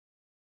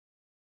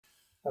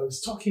I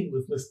was talking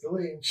with Miss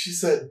DeLay, and she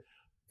said,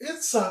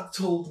 Itzhak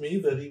told me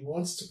that he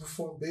wants to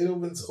perform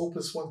Beethoven's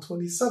Opus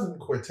 127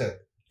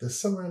 Quartet this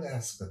summer in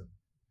Aspen.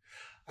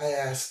 I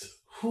asked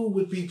who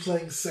would be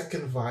playing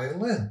second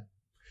violin.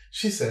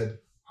 She said,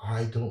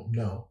 I don't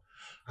know.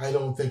 I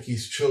don't think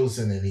he's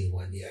chosen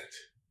anyone yet.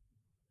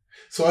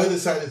 So I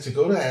decided to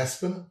go to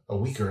Aspen a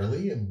week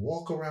early and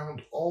walk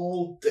around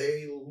all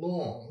day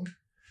long,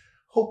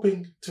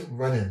 hoping to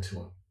run into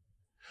him.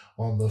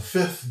 On the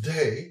 5th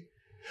day,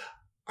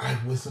 I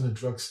was in a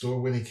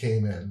drugstore when he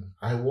came in.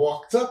 I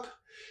walked up,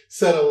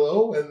 said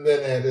hello, and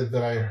then added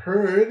that I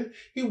heard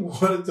he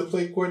wanted to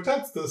play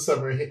quartets this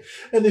summer,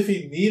 and if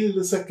he needed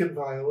a second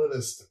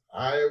violinist,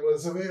 I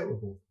was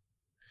available.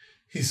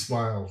 He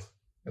smiled,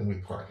 and we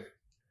parted.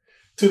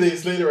 2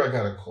 days later, I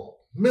got a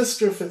call.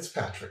 Mr.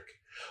 Fitzpatrick,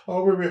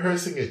 we're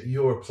rehearsing at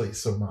your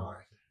place or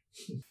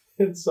mine.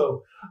 And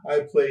so I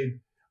played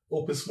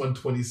Opus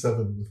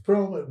 127 with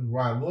Perlman,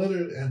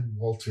 Leonard and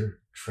Walter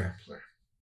Trampler.